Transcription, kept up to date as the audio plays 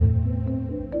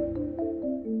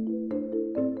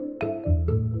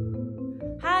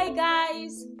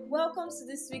welcome to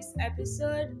this week's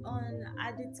episode on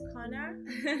Adit Corner.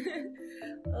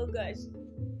 Oh gosh,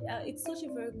 it's such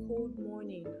a very cold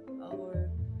morning or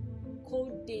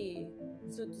cold day,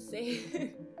 so to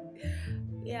say.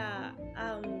 yeah,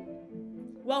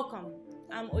 welcome.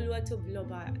 I'm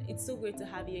Oluwatobiloba. It's so great to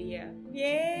have you here.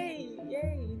 Yay!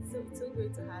 It's so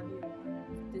great to have you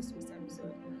on this week's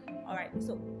episode. All right,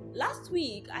 so last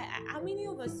week, how many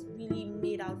of us really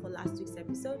made out for last week's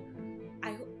episode?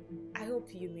 I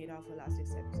hope you made out for last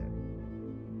week's episode.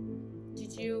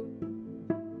 Did you?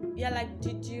 Yeah,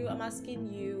 did you? I'm asking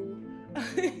you.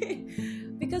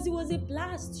 Because it was a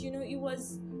blast, it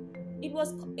was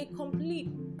a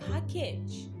complete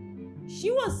package.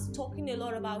 She was talking a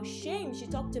lot about shame. She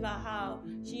talked about how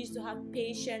she used to have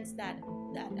patients that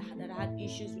had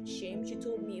issues with shame. She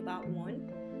told me about one,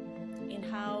 and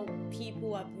how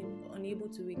people have been unable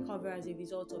to recover as a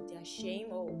result of their shame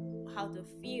or how to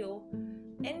feel.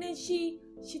 And then she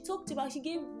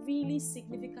gave really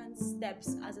significant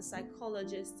steps as a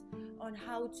psychologist on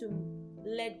how to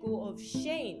let go of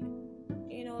shame.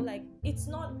 It's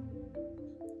not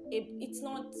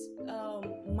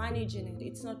managing it.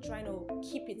 It's not trying to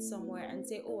keep it somewhere and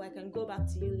say, oh, I can go back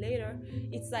to you later.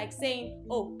 It's like saying,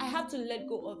 oh, I have to let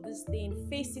go of this thing,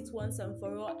 face it once and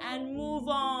for all, and move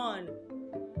on.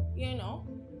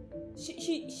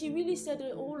 She really said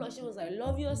it all. She was like,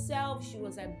 love yourself. She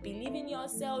was like, believe in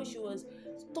yourself. She was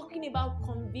talking about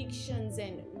convictions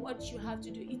and what you have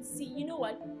to do. You know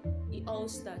what? It all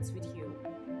starts with you.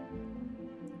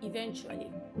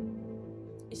 Eventually,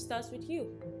 it starts with you.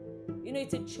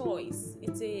 It's a choice.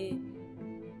 It's a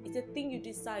thing you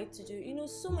decide to do.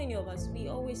 So many of us, we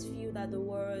always feel that the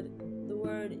word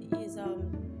is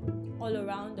all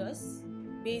around us.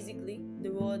 Basically, the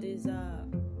world is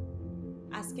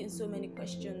asking so many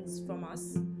questions from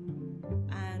us,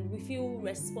 and we feel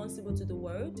responsible to the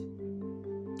world.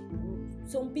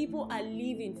 Some people are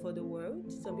living for the world.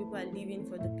 Some people are living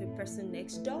for the person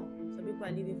next door. Some people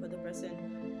are living for the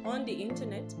person on the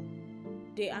internet.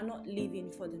 They are not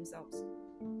living for themselves.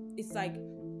 It's like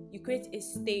you create a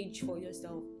stage for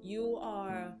yourself. You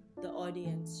are the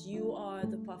audience. You are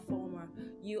the performer.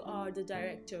 You are the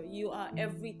director. You are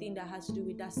everything that has to do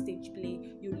with that stage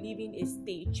play. You're living a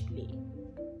stage play.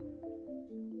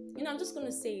 I'm just going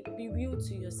to say, be real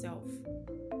to yourself.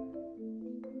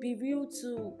 Be real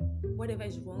to whatever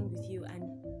is wrong with you and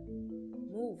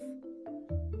move.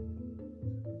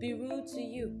 Be real to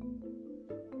you.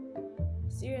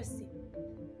 Seriously.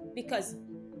 Because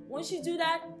once you do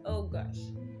that, oh gosh,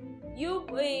 you're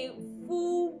a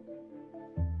full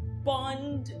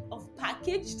bond of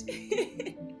packaged.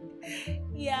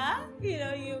 Yeah,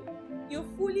 you're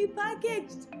fully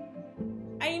packaged.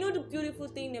 And the beautiful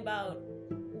thing about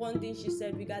one thing she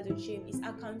said regarding shame is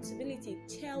accountability.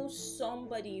 Tell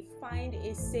somebody, find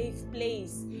a safe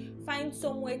place, find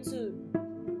somewhere to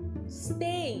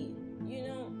stay,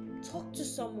 talk to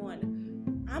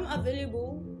someone. I'm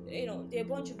available. There are a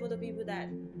bunch of other people that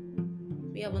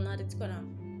we have on Adit Corner.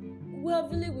 We're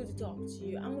available to talk to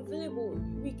you. I'm available.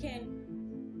 We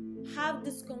can have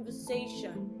this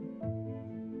conversation.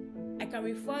 I can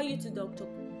refer you to Dr.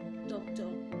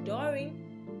 Doring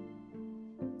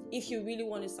if you really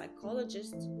want a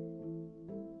psychologist.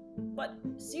 But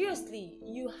seriously,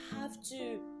 you have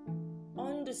to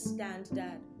understand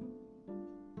that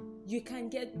you can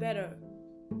get better.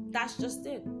 That's just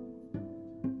it.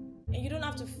 And you don't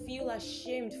have to feel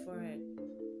ashamed for it.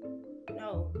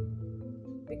 No.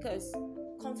 Because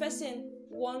confessing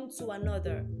one to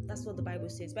another, that's what the Bible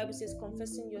says. The Bible says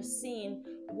confessing your sin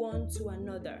one to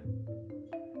another.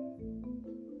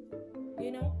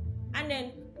 And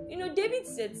then, David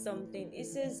said something. It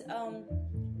says,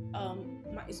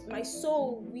 my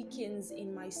soul weakens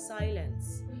in my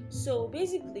silence. So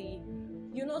basically,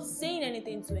 you're not saying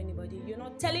anything to anybody. You're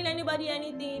not telling anybody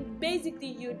anything. Basically,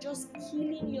 you're just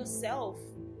killing yourself.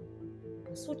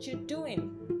 That's what you're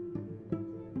doing.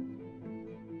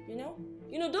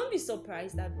 Don't be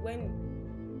surprised that when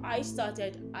I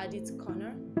started Adit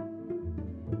Corner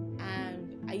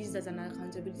and I used it as an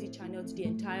accountability channel to the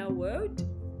entire world,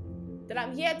 that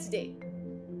I'm here today.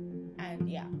 And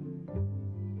yeah,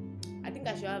 I think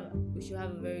we should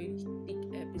have a very thick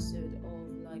episode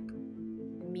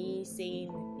of me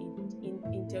saying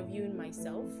interviewing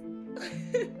myself.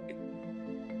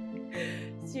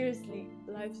 Seriously,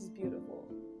 life is beautiful.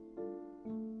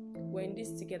 We're in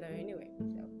this together anyway.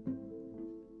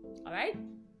 All right.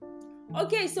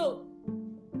 Okay, so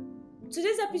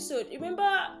today's episode.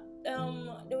 Remember,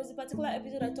 there was a particular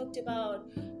episode I talked about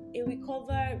a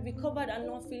recovered and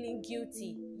not feeling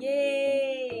guilty.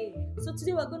 Yay! So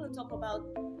today we're going to talk about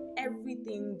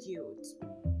everything guilt.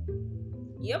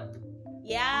 Yep.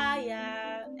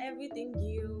 Yeah, everything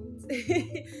guilt.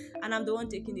 And I'm the one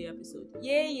taking the episode.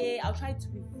 Yeah. I'll try to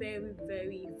be very,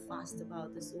 very fast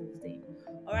about this whole thing.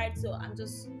 Alright, so I'm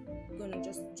just gonna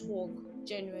just talk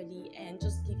generally and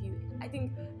just give you, I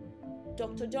think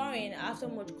Dr. Doreen, after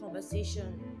much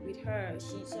conversation with her,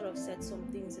 she sort of said some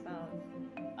things about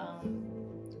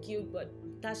guilt, but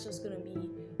that's just gonna be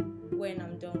when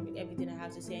I'm done with everything I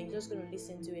have to say. And you're just gonna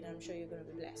listen to it. I'm sure you're gonna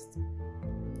be blessed.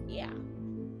 Yeah.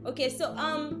 Okay, so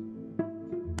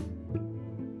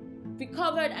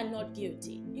recovered and not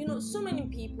guilty. So many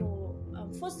people.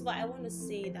 First of all, I want to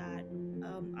say that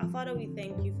our Father, we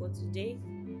thank you for today.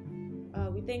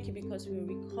 We thank you because we're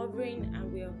recovering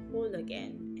and we're whole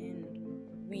again, and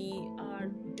we are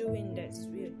doing this.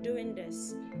 We are doing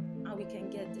this, and we can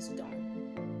get this done.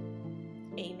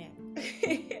 Amen.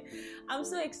 I'm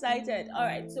so excited. All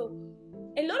right, so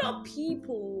a lot of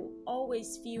people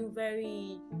always feel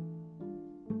very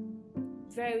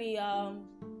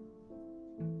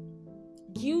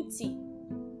guilty.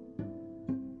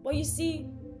 But you see,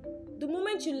 the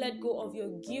moment you let go of your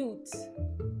guilt,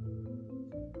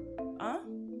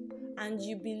 and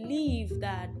you believe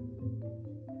that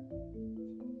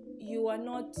you are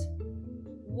not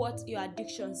what your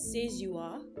addiction says you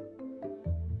are,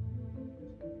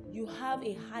 you have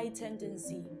a high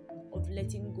tendency of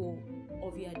letting go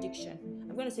of your addiction.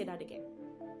 I'm going to say that again.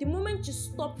 The moment you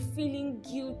stop feeling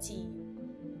guilty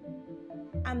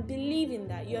and believing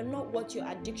that you're not what your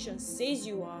addiction says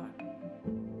you are,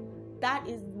 that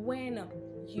is when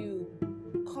you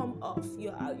come off.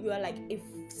 You are like a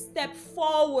step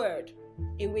forward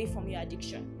away from your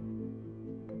addiction.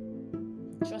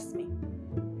 Trust me.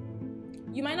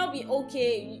 You might not be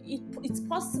okay. It's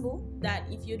possible that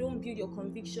if you don't build your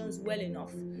convictions well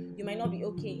enough, you might not be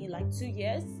okay in like 2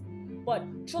 years. But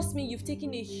trust me, you've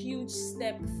taken a huge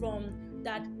step from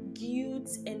that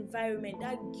guilt environment,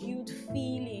 that guilt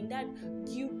feeling, that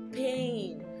guilt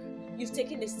pain. You've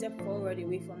taken a step forward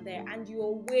away from there, and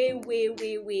you're way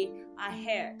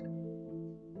ahead.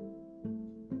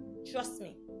 Trust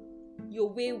me, you're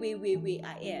way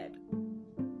ahead.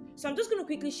 So I'm just going to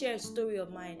quickly share a story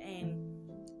of mine and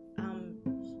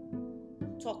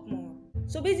talk more.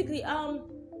 So basically,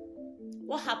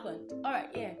 what happened? All right,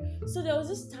 yeah. So there was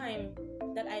this time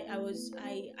that I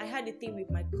had a thing with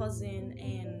my cousin,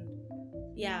 and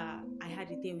yeah, I had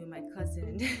a thing with my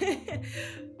cousin.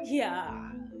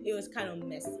 Yeah, it was kind of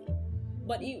messy,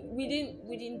 but we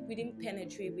didn't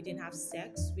penetrate. We didn't have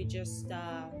sex. We just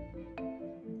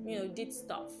did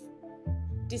stuff.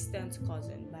 Distant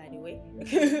cousin, by the way.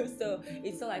 So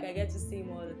it's not like I get to see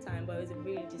him all the time, but it was a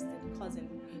really distant cousin.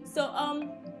 So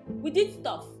we did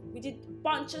stuff. We did a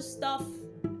bunch of stuff,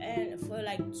 and for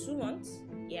like 2 months.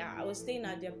 Yeah, I was staying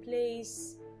at their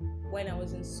place when I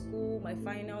was in school, my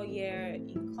final year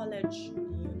in college,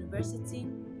 university,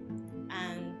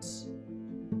 and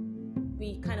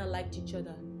we kind of liked each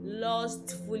other.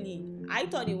 Lost fully. I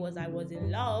thought I was in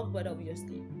love, but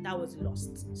obviously that was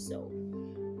lost. So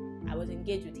I was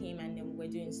engaged with him, and then we were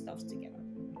doing stuff together.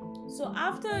 So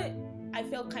after, I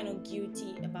felt kind of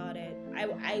guilty about it.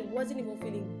 I wasn't even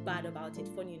feeling bad about it,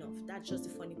 funny enough. That's just the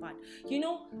funny part.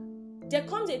 There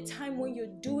comes a time when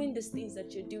you're doing these things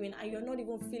that you're doing and you're not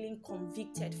even feeling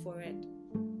convicted for it.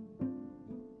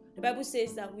 The Bible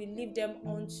says that we leave them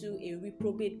onto a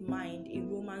reprobate mind in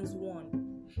Romans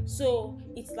 1. So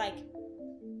it's like,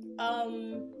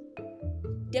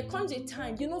 there comes a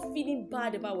time you're not feeling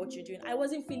bad about what you're doing. I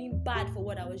wasn't feeling bad for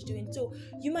what I was doing. So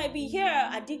you might be here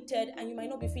addicted and you might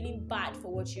not be feeling bad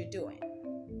for what you're doing.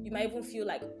 You might even feel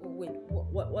like, oh wait,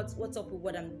 what's up with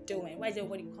what I'm doing? Why is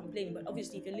everybody complaining? But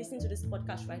obviously, if you're listening to this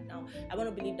podcast right now, I want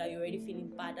to believe that you're already feeling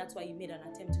bad. That's why you made an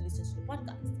attempt to listen to the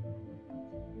podcast.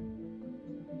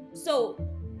 So,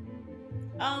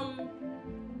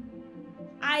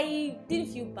 I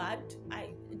didn't feel bad.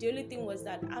 The only thing was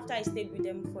that after I stayed with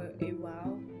them for a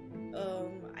while,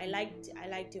 I liked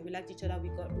it. We liked each other. We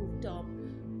got hooked up.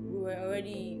 We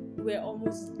were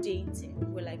almost dating. We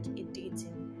were like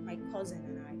dating. My cousin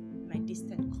and I, my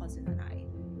distant cousin and I.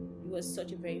 It was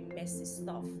such a very messy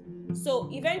stuff. So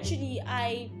eventually,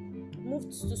 I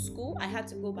moved to school. I had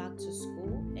to go back to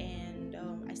school, and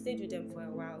I stayed with them for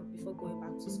a while before going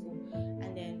back to school.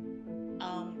 And then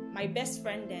my best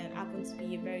friend then happened to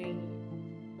be a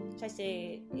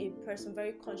person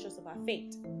very conscious of her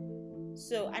faith.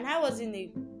 So, and I wasn't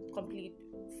a complete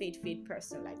faith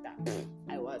person like that.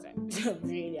 I wasn't.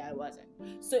 Really, I wasn't.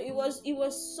 So it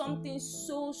was something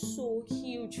so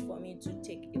huge for me to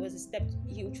take. It was a step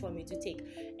huge for me to take.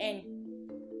 And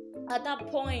at that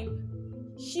point,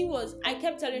 I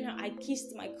kept telling her I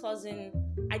kissed my cousin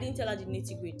I didn't tell her the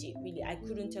nitty-gritty. Really, I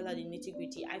couldn't tell her the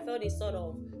nitty-gritty. I felt a sort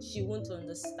of, she won't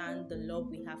understand the love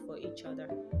we have for each other.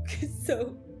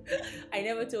 So I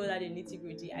never told her the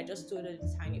nitty-gritty. I just told her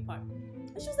the tiny part.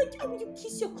 And she was like, "How would you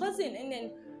kiss your cousin?" And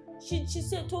then she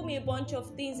told me a bunch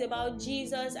of things about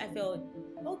Jesus. I felt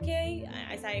okay.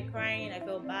 I started crying. I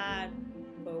felt bad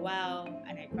for a while,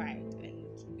 and I cried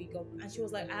and we got. And she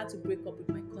was like, "I have to break up with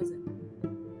my cousin."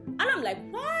 And I'm like,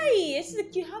 "Why?" And she's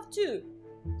like, "You have to."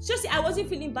 Just I wasn't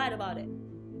feeling bad about it.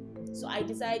 So I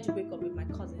decided to break up with my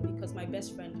cousin because my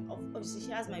best friend, obviously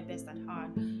she has my best at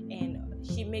heart, and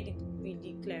she made it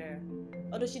really clear.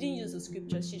 Although she didn't use the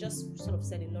scriptures, she just sort of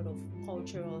said a lot of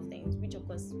cultural things, which of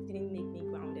course didn't make me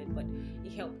grounded, but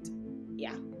it helped.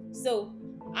 Yeah. So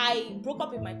I broke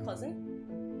up with my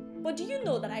cousin. But do you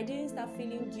know that I didn't start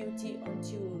feeling guilty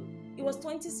until it was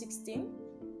 2016?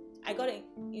 I got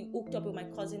hooked up with my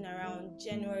cousin around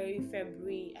January,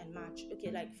 February, and March. Okay,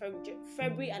 like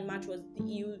February and March was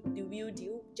the real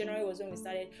deal. January was when we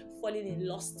started falling in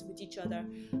lust with each other.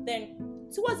 Then,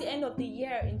 towards the end of the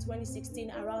year in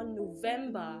 2016, around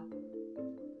November,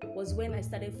 was when I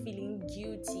started feeling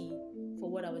guilty for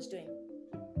what I was doing.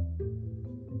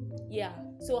 Yeah.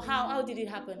 So how did it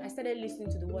happen? I started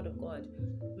listening to the Word of God.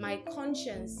 My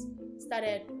conscience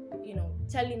started,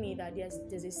 telling me that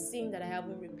there's a sin that I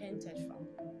haven't repented from.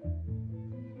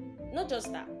 Not just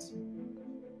that.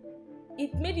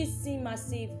 It made it seem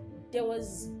as if there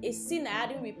was a sin I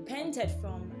hadn't repented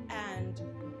from and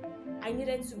I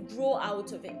needed to grow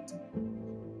out of it.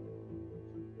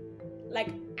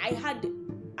 Like I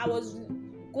was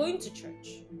going to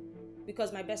church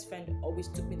because my best friend always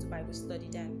took me to Bible study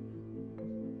then.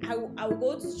 I would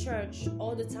go to church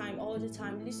all the time,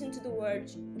 listen to the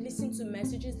word, listen to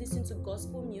messages, listen to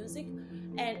gospel music,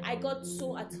 and I got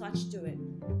so attached to it.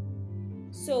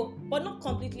 So, but not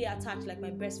completely attached like my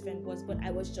best friend was, but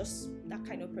I was just that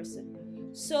kind of person.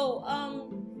 So,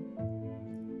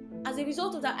 as a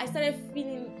result of that, I started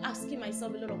asking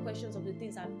myself a lot of questions of the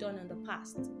things I've done in the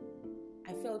past.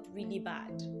 I felt really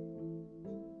bad.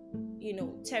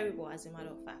 Terrible as a matter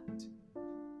of fact.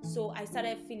 So I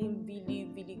started feeling really,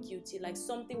 really guilty, like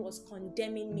something was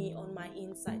condemning me on my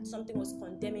inside.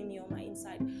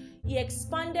 It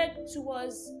expanded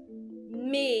towards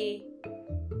May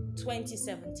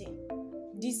 2017.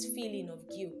 This feeling of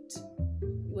guilt.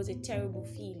 It was a terrible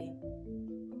feeling.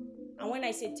 And when I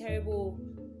say terrible,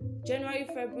 January,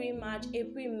 February, March,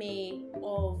 April, May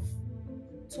of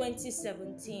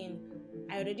 2017,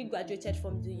 I already graduated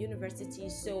from the university,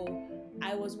 so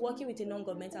I was working with a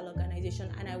non-governmental organization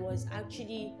and I was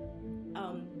actually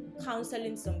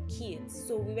counseling some kids.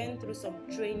 So we went through some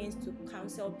trainings to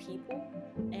counsel people,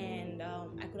 and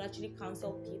I could actually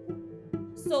counsel people.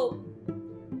 So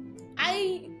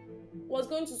I was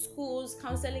going to schools,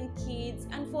 counseling kids,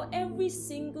 and for every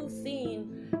single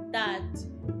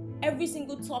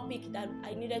topic that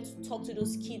I needed to talk to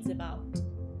those kids about,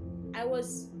 I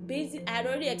was busy. I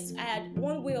had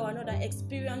one way or another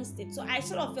experienced it. So I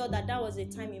sort of felt that was a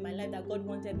time in my life that God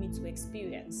wanted me to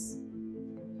experience.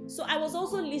 So I was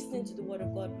also listening to the Word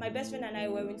of God. My best friend and I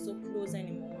weren't so close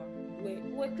anymore.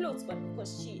 We were close, but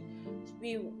because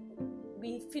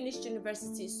we finished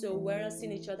university, so we weren't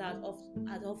seeing each other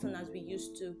as often as we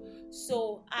used to.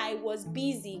 So I was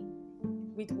busy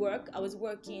with work. I was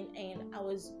working and I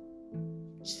was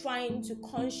trying to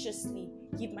consciously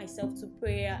give myself to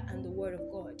prayer and the Word of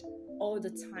God all the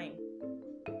time.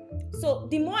 So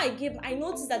I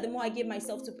noticed that the more I gave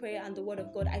myself to prayer and the Word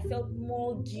of God, I felt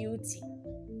more guilty.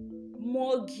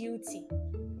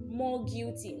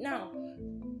 Now,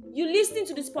 you listening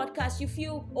to this podcast, you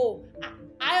feel,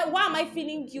 why am I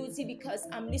feeling guilty because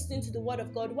I'm listening to the Word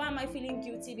of God? Why am I feeling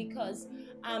guilty because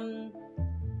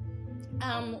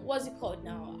what's it called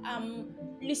now? I'm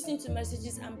listening to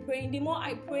messages, I'm praying. The more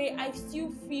I pray, I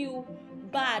still feel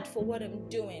bad for what I'm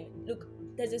doing. Look,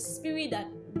 there's a spirit that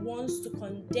wants to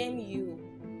condemn you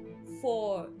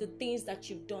for the things that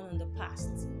you've done in the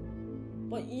past,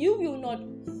 but you will not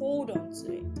hold on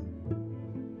to it.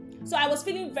 So I was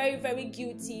feeling very, very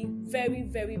guilty, very,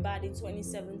 very bad in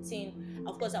 2017.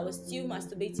 Of course, I was still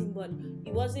masturbating, but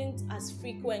it wasn't as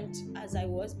frequent as I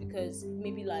was, because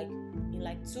maybe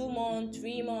in 2 months,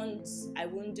 3 months, I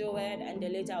wouldn't do it, and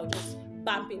then later I'll just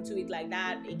bump into it like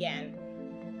that again.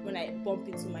 When I bump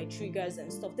into my triggers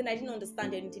and stuff, then I didn't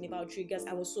understand anything about triggers.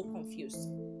 I was so confused.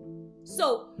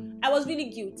 So I was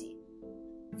really guilty,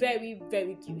 very,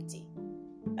 very guilty.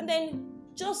 And then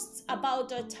just about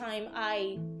that time,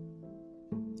 I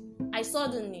saw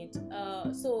the need.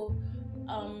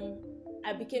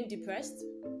 I became depressed.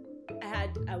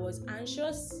 I was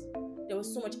anxious. There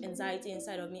was so much anxiety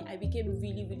inside of me. I became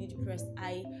really, really depressed.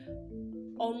 I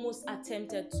almost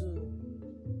attempted to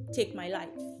take my life.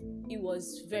 It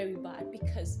was very bad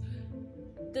because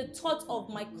the thought of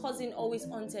my cousin always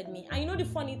haunted me. And you know the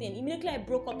funny thing, immediately I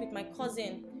broke up with my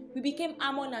cousin, we became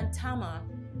Ammon and Tamar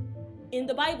in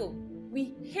the Bible.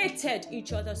 We hated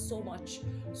each other so much.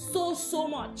 So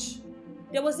much.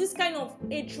 There was this kind of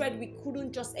hatred we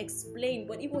couldn't just explain,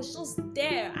 but it was just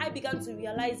there. I began to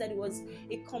realize that it was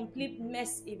a complete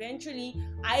mess. Eventually,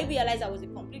 I realized I was a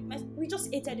complete mess. We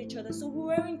just hated each other. So we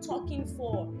weren't talking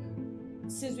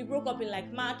since we broke up in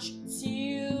like March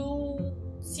till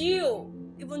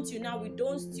even till now, we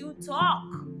don't still talk.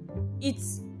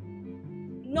 It's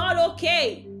not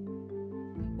okay.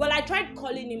 Well, I tried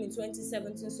calling him in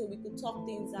 2017 so we could talk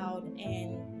things out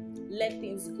and let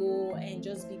things go and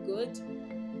just be good.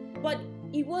 But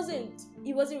he wasn't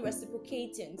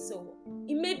reciprocating. So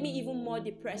it made me even more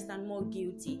depressed and more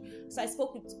guilty. So I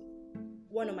spoke with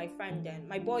one of my friends then,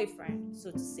 my boyfriend,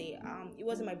 so to say. It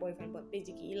wasn't my boyfriend, but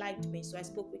basically he liked me. So I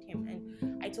spoke with him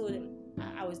and I told him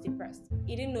I was depressed.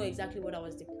 He didn't know exactly what I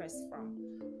was depressed from.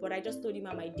 But I just told him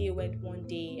how my day went one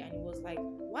day, and he was like,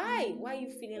 why are you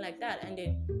feeling like that? And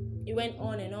then it went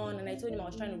on, and I told him I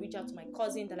was trying to reach out to my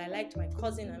cousin, that I liked my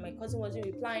cousin, and my cousin wasn't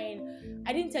replying.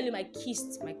 I didn't tell him I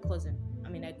kissed my cousin. I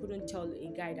mean, I couldn't tell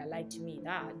a guy that liked me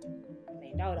that. I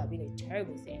mean, that would have been a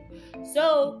terrible thing.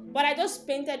 So, but I just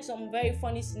painted some very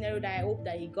funny scenario that I hope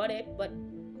that he got it, but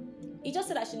he just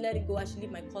said I should let it go, I should leave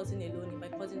my cousin alone if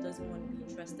my cousin doesn't want to be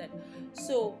interested.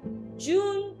 So,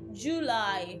 June,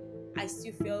 July, I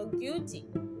still feel guilty.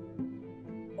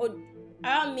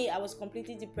 Around me, I was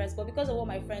completely depressed, but because of what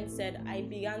my friend said, I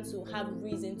began to have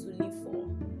reason to live for.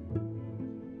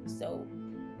 So,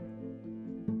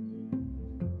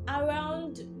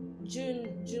 around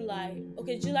July,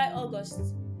 August,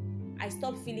 I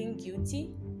stopped feeling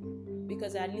guilty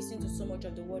because I had listened to so much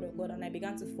of the Word of God and I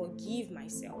began to forgive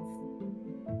myself.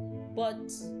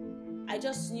 But I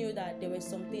just knew that there were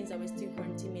some things that were still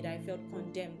haunting me, that I felt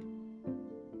condemned.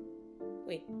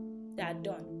 Wait, they are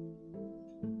done.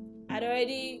 I'd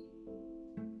already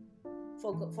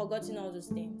forgotten all those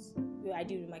things I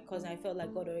did with my cousin. I felt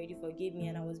like God already forgave me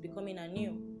and I was becoming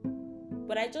anew.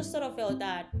 But I just sort of felt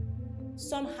that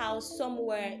somehow,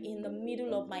 somewhere in the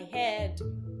middle of my head,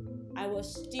 I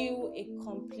was still a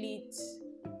complete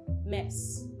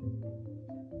mess.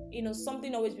 You know,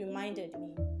 something always reminded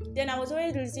me. Then I was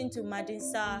already listening to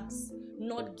Madinsa's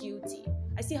Not Guilty.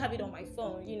 I still have it on my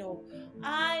phone, you know.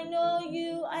 I know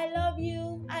you, I love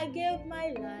you, I gave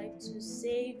my life to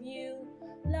save you.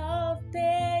 Love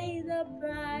pays the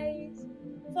price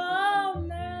for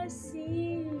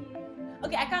mercy.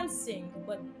 Okay, I can't sing,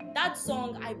 but that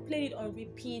song, I played it on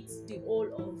repeat the whole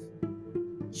of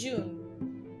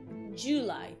June,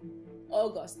 July,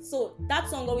 August. So that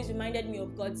song always reminded me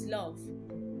of God's love.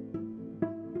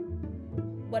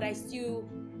 But I still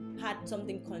had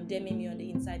something condemning me on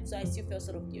the inside, so I still felt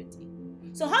sort of guilty.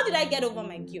 So how did I get over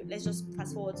my guilt? Let's just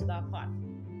fast forward to that part.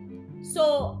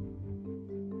 So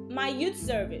my youth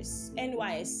service,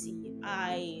 NYSC,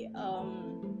 I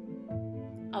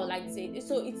would like to say,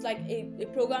 so it's like a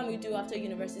program we do after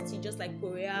university, just like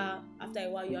Korea. After a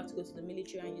while, you have to go to the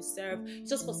military and you serve. It's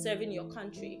just for serving your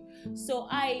country. So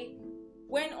I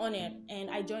went on it and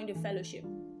I joined the fellowship.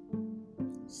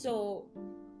 So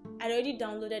I already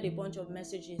downloaded a bunch of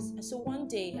messages. And so one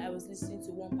day I was listening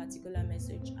to one particular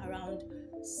message around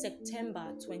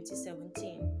September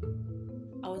 2017.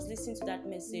 I was listening to that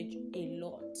message a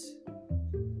lot.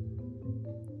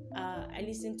 I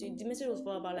listened to it. The message was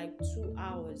for about like 2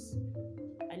 hours.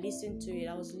 I listened to it.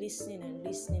 I was listening and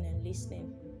listening and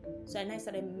listening. So I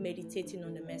started meditating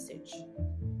on the message.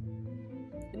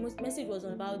 The message was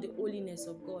about the holiness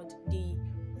of God, the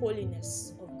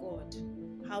holiness of God,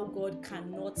 how God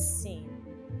cannot sin.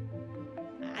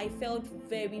 I felt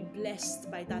very blessed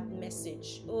by that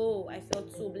message. Oh, I felt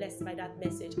so blessed by that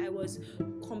message. I was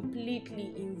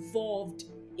completely involved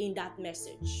in that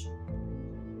message.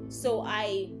 So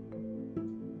I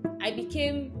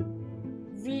became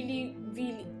really,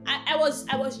 I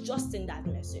was just in that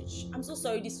message. I'm so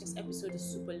sorry this week's episode is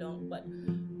super long, but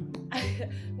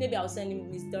maybe I'll send him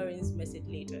Miss Dorin's message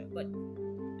later. But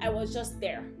I was just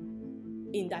there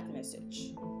in that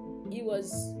message. It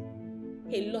was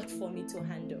a lot for me to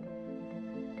handle.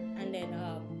 And then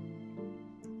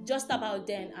just about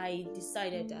then I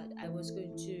decided that I was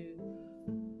going to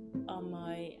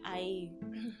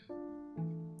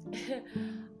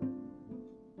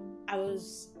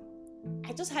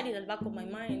I just had it at the back of my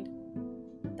mind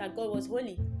that God was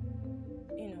holy,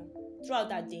 you know, throughout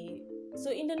that day.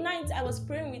 So in the night, I was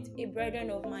praying with a brethren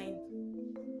of mine.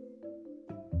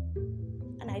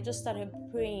 And I just started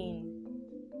praying.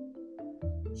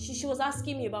 she was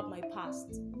asking me about my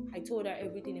past. I told her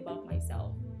everything about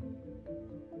myself.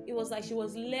 It was like she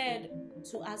was led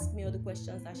to ask me all the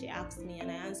questions that she asked me, and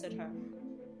I answered her.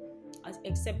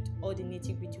 Except all the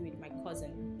nitty-gritty with my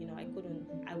cousin.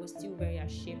 I was still very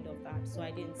ashamed of that, so I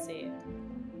didn't say it.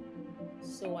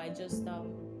 So I just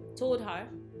told her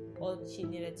all she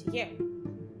needed to hear.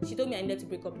 She told me I needed to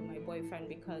break up with my boyfriend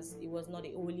because it was not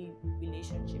a holy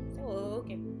relationship. So,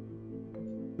 okay.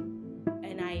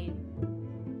 And I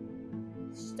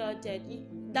started,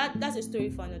 that's a story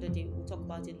for another day. We'll talk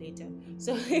about it later.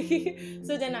 So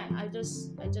so then I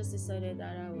just decided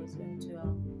that I was going to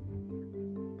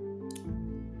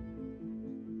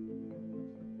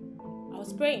I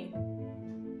was praying.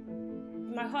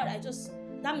 In my heart,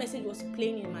 that message was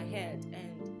playing in my head,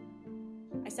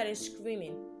 and I started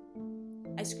screaming.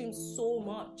 I screamed so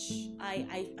much.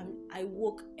 I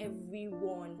woke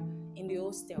everyone in the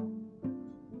hostel.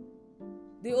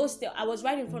 I was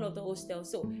right in front of the hostel.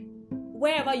 So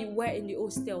wherever you were in the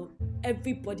hostel,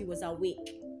 everybody was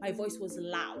awake. My voice was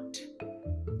loud.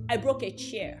 I broke a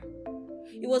chair.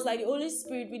 It was like the Holy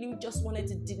Spirit really just wanted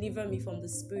to deliver me from the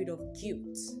spirit of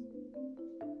guilt.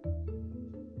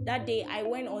 That day, I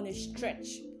went on a stretch,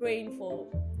 praying for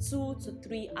 2 to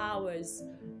 3 hours.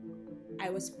 I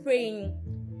was praying.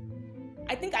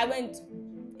 I think I went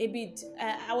a bit.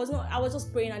 I was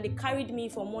just praying, and they carried me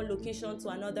from one location to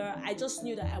another. I just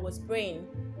knew that I was praying.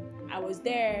 I was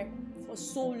there for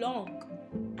so long,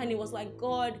 and it was like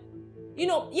God,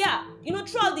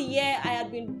 throughout the year, I had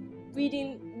been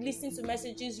reading, listening to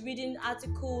messages, reading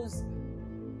articles,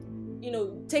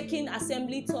 taking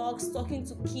assembly talks, talking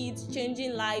to kids,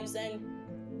 changing lives, and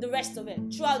the rest of it.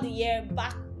 Throughout the year,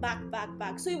 back.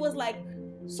 So it was like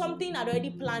something had already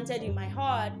planted in my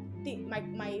heart.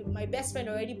 My best friend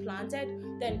already planted.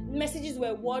 Then messages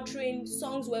were watering,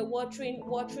 songs were watering,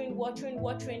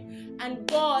 and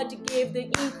God gave the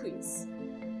increase.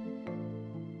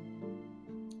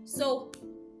 So,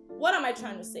 what am I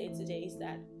trying to say today is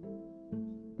that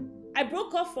I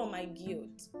broke off from my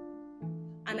guilt.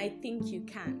 And I think you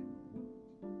can.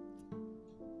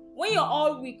 When you're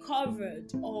all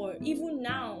recovered, or even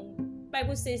now,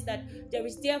 Bible says that there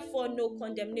is therefore no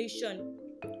condemnation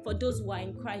for those who are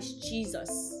in Christ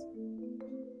Jesus.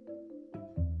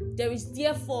 There is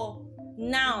therefore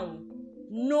now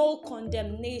no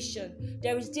condemnation.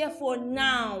 There is therefore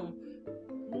now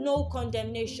no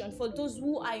condemnation for those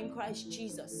who are in Christ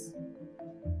Jesus.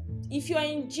 If you are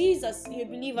in Jesus, you're a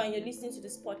believer, and you're listening to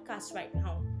this podcast right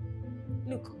now,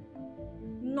 look,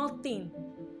 nothing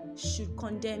should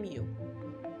condemn you.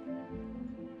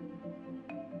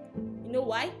 You know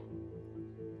why?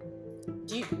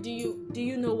 Do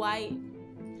you know why?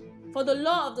 For the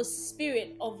law of the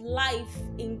Spirit of life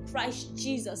in Christ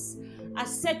Jesus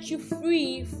has set you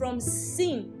free from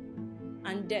sin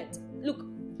and death. Look,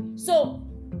 so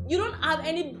you don't have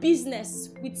any business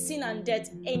with sin and death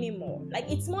anymore. Like,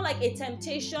 it's more like a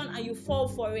temptation and you fall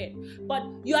for it. But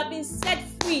you have been set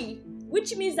free,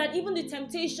 which means that even the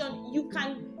temptation, you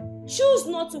can choose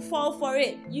not to fall for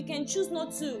it. You can choose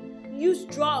not to use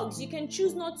drugs. You can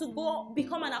choose not to go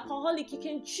become an alcoholic. You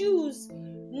can choose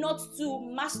not to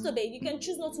masturbate. You can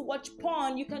choose not to watch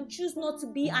porn. You can choose not to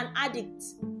be an addict.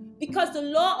 Because the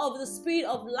law of the Spirit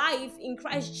of life in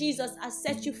Christ Jesus has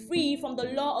set you free from the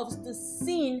law of the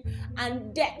sin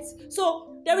and death. So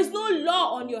there is no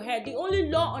law on your head. The only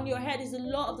law on your head is the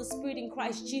law of the Spirit in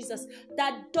Christ Jesus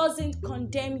that doesn't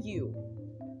condemn you.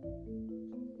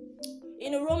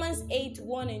 In Romans 8,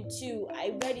 1 and 2,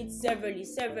 I read it severally.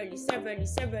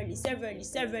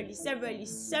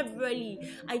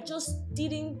 I just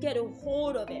didn't get a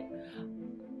hold of it.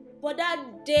 But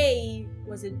that day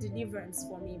was a deliverance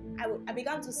for me. I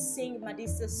began to sing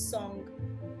Madisa's song,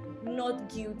 Not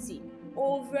Guilty,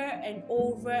 over and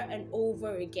over and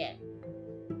over again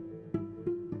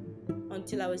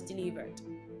until I was delivered.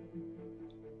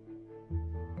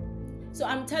 So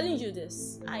I'm telling you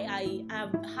this. I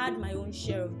have had my own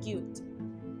share of guilt.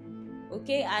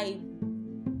 Okay?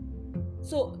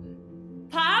 So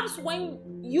perhaps when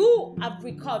you have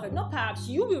recovered, not perhaps,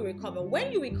 you will recover.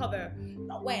 When you recover,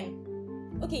 not when.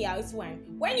 Okay, yeah, it's when.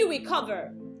 When you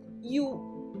recover, you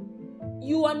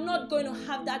are not going to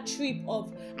have that trip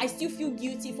of, I still feel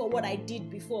guilty for what I did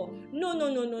before. No.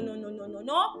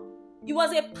 It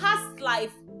was a past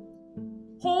life,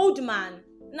 old man.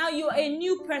 Now you're a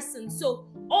new person. So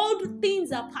old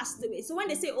things are passed away. So when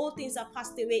they say old things are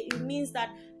passed away, it means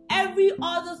that every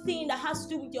other thing that has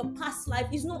to do with your past life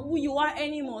is not who you are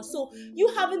anymore. So you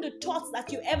having the thoughts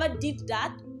that you ever did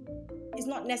that is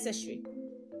not necessary.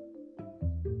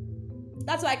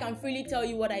 That's why I can freely tell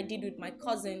you what I did with my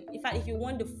cousin. In fact, if you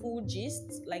want the full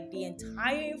gist, like the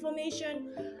entire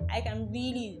information, I can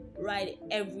really write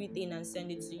everything and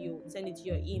send it to you. Send it to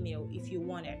your email if you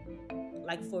want it.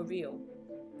 Like for real.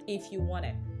 If you want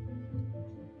it.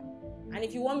 And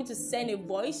if you want me to send a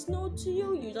voice note to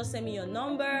you, you just send me your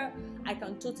number. I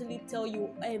can totally tell you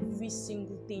every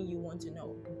single thing you want to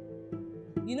know.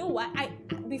 You know what?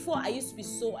 Before I used to be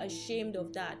so ashamed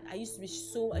of that. I used to be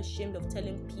so ashamed of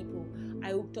telling people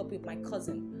I hooked up with my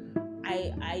cousin.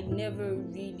 I never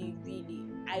really,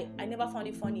 I never found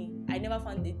it funny. I never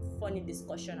found it funny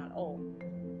discussion at all.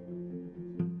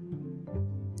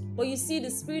 But you see,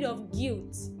 the spirit of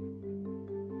guilt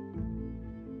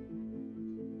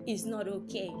is not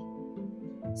okay.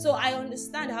 So I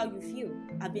understand how you feel.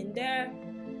 I've been there.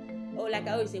 Or like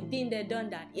I always say, been there, done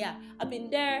that. Yeah, I've been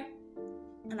there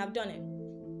and I've done it.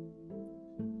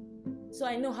 So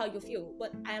I know how you feel.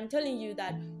 But I am telling you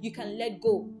that you can let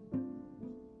go.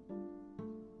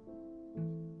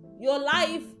 Your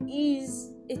life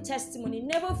is a testimony.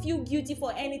 Never feel guilty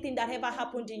for anything that ever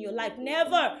happened in your life.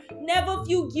 Never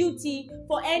feel guilty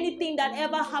for anything that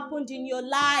ever happened in your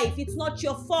life. It's not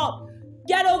your fault.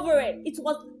 Get over it. It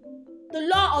was the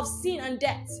law of sin and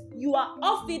death. You are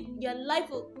off it. Your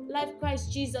life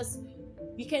Christ Jesus.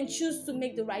 You can choose to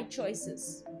make the right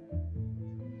choices.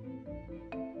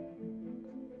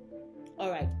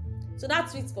 Alright. So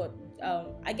that's it for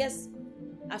I guess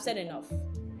I've said enough.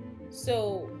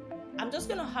 So I'm just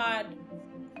gonna add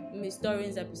Miss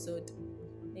Doreen's episode.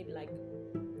 Maybe like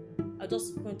I'm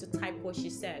just going to type what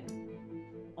she said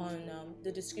on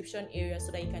the description area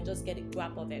so that you can just get a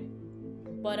grab of it.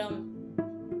 But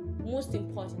most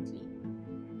importantly,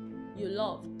 you're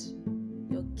loved,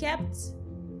 you're kept,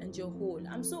 and you're whole.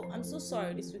 I'm so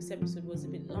sorry this week's episode was a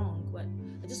bit long, but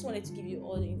I just wanted to give you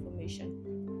all the information.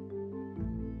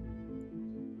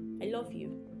 I love you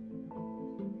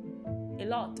a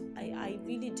lot. I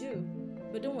really do.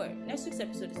 But don't worry, next week's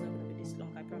episode is not going to be this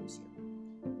long, I promise you.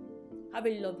 Have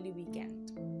a lovely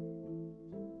weekend.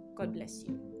 God bless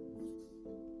you.